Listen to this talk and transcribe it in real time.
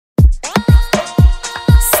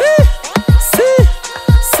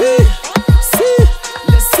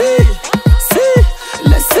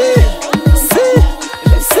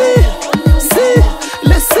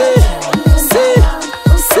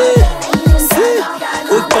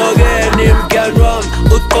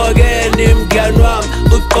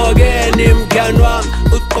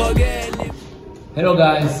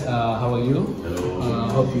guys, how are you? Hello.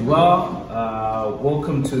 Hope you're well.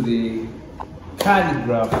 Welcome to the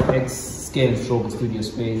Caligraph X Scale Stroke Studio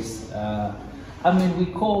Space. I mean, we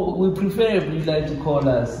preferably like to call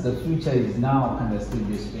us the future is now kind of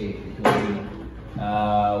studio space, because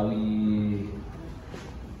we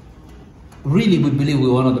really would believe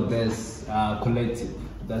we're one of the best collective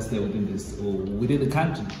that's there within the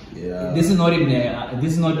country. Yeah. This is not even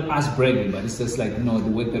this is not us bragging, but it's just like, you know, the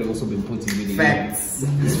work that we've also been putting really. Facts.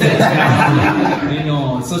 You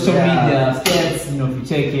know, social media stats. You know, if you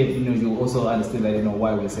check it, you know, you also understand that, you know,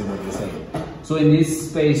 why we're saying what we're saying. So in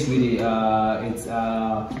this space, really, it's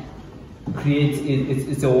a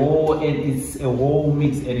whole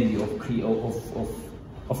mixed energy of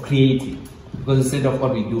creating, because instead of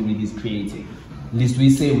what we do really is creating. At least we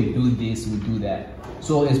say we do this, we do that.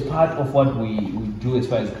 So as part of what we do as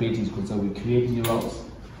far as creating is concerned, we create murals,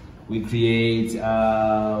 we create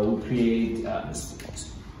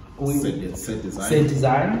set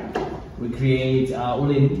design, we create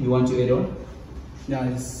Ulenni, you want to add on? Yeah,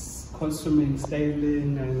 it's costuming,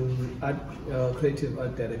 styling, and art, creative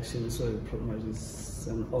art direction. So it pretty much is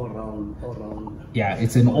an all-round. Yeah,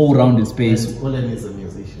 it's an all-rounded space. Ulenni is a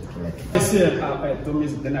musician, right? This year I do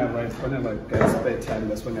music, then I write whenever I get spare time.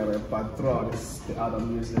 That's when I write. But throughout is the other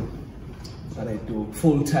music that I do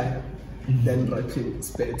full time, then writing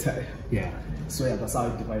spare time. Yeah. So yeah, that's how I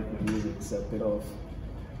divide my music. It's a bit of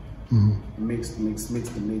mixed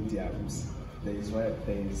mediums. There's rap,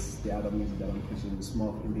 there's the other music that I'm pushing,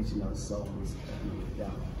 small indigenous songs,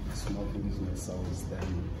 and small indigenous songs.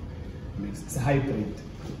 Then mixed. It's a hybrid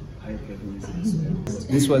music. So,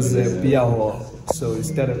 this was a beer hall, so it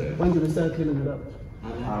started. When did we start cleaning it up?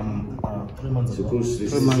 3 months ago.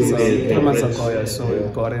 3 months ago, yeah. So we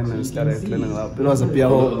got in and started cleaning it up. It was a beer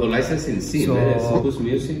hall. The licensing scene, So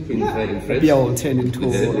music in French. Beer hall turned into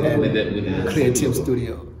a creative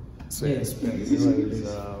studio. So yes,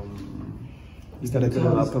 we started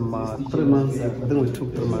cleaning up in 3 months. I think we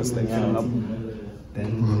took 3 months like cleaning up.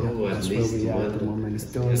 Then that's where we are at the moment. It's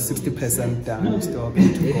still 60% done. Still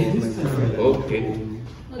going to go. Okay.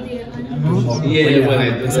 Yeah, but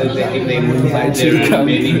if they move, there are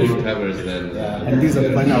many more covers than. And these are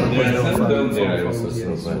the final from the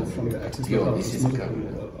artist.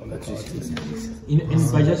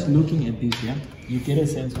 By just looking at this, yeah, you get a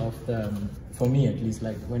sense of for me at least,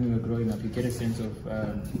 like when we were growing up, you get a sense of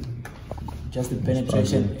just the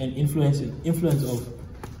penetration and influence of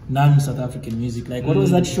non-South African music. Like what was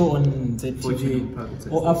that show on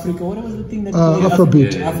ZTV? Or Africa? What was the thing that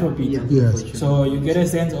Afrobeat. Afrobeat. Yes. So you get a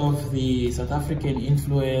sense of the South African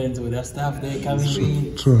influence with their stuff there coming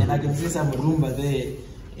in, True. and I can see some rumba there.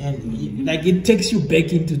 And like it takes you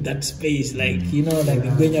back into that space, like, you know, like the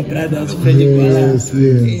Gwenya Brothers, Yes.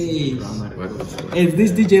 And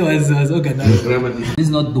this DJ was organized. This is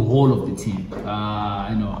not the whole of the team.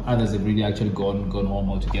 I know others have really actually gone home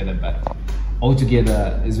altogether, but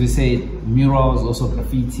altogether, as we say, murals, also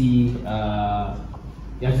graffiti.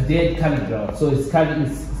 Today Caligraph. So it's Scale and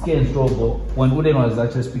Strobo. When Ulenni was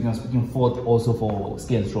actually speaking forth also for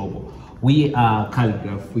Scale and Strobo. We are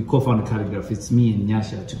Caligraph. We co-founded Caligraph. It's me and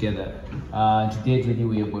Nyasha together. To date, really,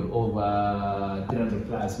 we have got over 300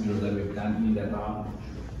 plus murals that we've done in and around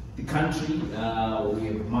the country. We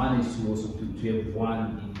have managed to also to have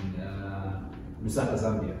one in Lusaka,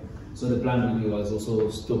 Zambia. So the plan really was also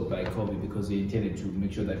stopped by COVID, because we intended to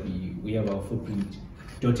make sure that we have our footprint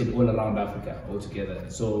dotted all around Africa altogether.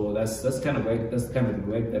 So that's kind of the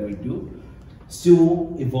work that we do.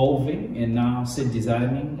 Still evolving, and now set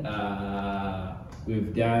designing.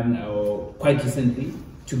 We've done quite recently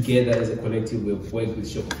together as a collective. We've worked with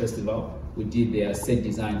Shoko Festival. We did their set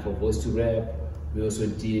design for Voice to Rap. We also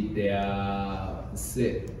did their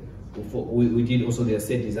set. We did also their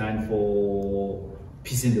set design for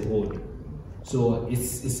Peace in the Hood. So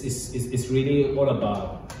it's really all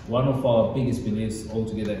about one of our biggest beliefs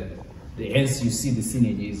altogether. Hence you see the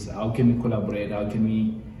synergies. How can we collaborate? How can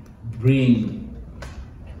we bring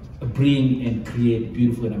and create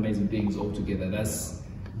beautiful and amazing things all together?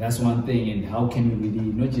 That's one thing. And how can we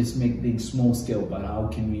really not just make things small scale, but how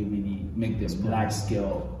can we really make them large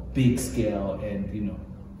scale, big scale, and, you know,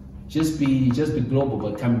 just be global,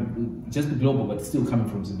 but still coming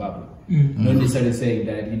from Zimbabwe. Not necessarily saying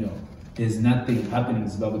that, you know, there's nothing happening in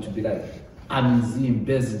Zimbabwe to be like, I'm in Zim,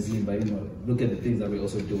 but, you know, look at the things that we're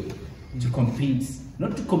also doing to compete,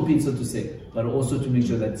 not to compete, so to say, but also to make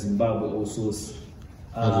sure that Zimbabwe also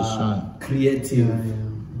creative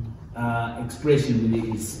expression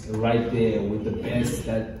really is right there with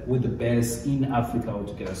the best in Africa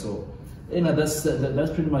altogether. So, you know, that's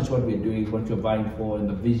pretty much what we're doing, what we're vying for, and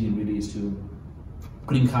the vision really is to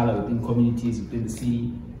putting color within communities, within the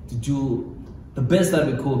city, to do the best that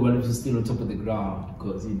we could while we're still on top of the ground,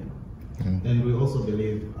 because, you know. And we also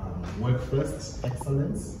believe work first,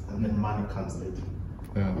 excellence, and then money comes later.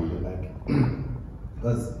 Like,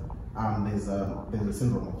 because there's a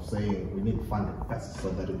syndrome of saying we need funding first so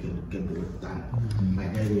that we can get the work done. My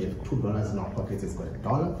dad, we have $2 in our pockets, it's got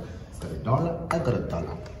 $1, it's got $1, I got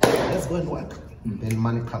 $1. Let's go and work. Then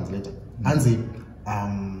money comes later. Anzi,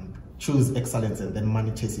 choose excellence and then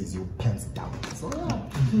money chases you pants down. So yeah,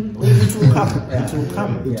 it will come. It will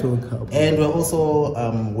come. It will come. And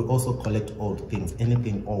we also collect old things.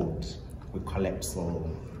 Anything old, we collect. So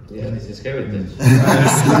yeah, this is heritage.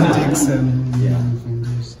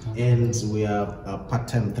 And we are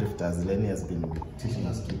part-time thrifters. Ulenni has been teaching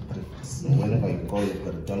us to thrift. So whenever you go, you've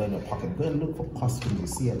got $1 in your pocket. Go and look for costumes. You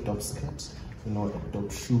see a dope skirt, you know, a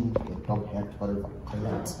dope shoe, a dope hat, whatever.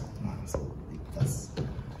 Collect. So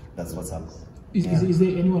that's what's up. Is there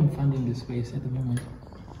anyone funding the space at the moment?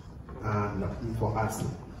 No, for us,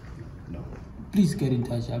 no. Please get in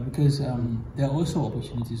touch, because there are also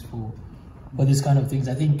opportunities for these kind of things.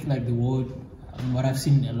 I think like the world, what I've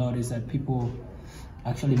seen a lot is that people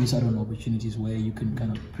actually miss out on opportunities where you can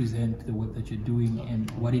kind of present the work that you're doing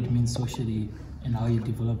and what it means socially and how you're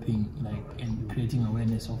developing and creating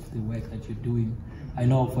awareness of the work that you're doing. I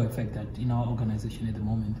know for a fact that in our organization at the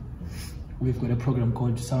moment, we've got a program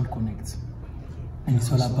called Sound Connects, and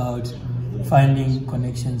it's all about finding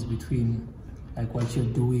connections between like what you're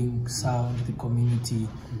doing, sound, the community,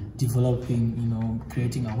 developing, you know,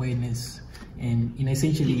 creating awareness, and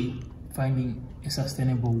essentially finding a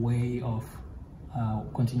sustainable way of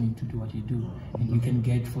continuing to do what you do. And you can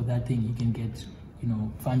get, for that thing, you can get, you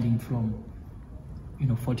know, funding from, you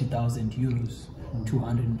know, 40,000 euros to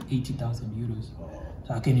 180,000 euros.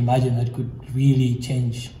 So I can imagine that could really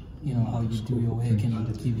change, you know, how you do your work, and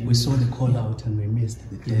it give you. We saw the call out and we missed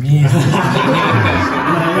the deadline.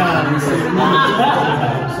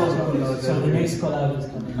 So the next call out is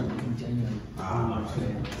coming in January.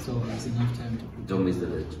 So it's enough time to. Don't miss the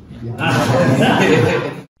date.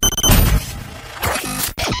 Yeah.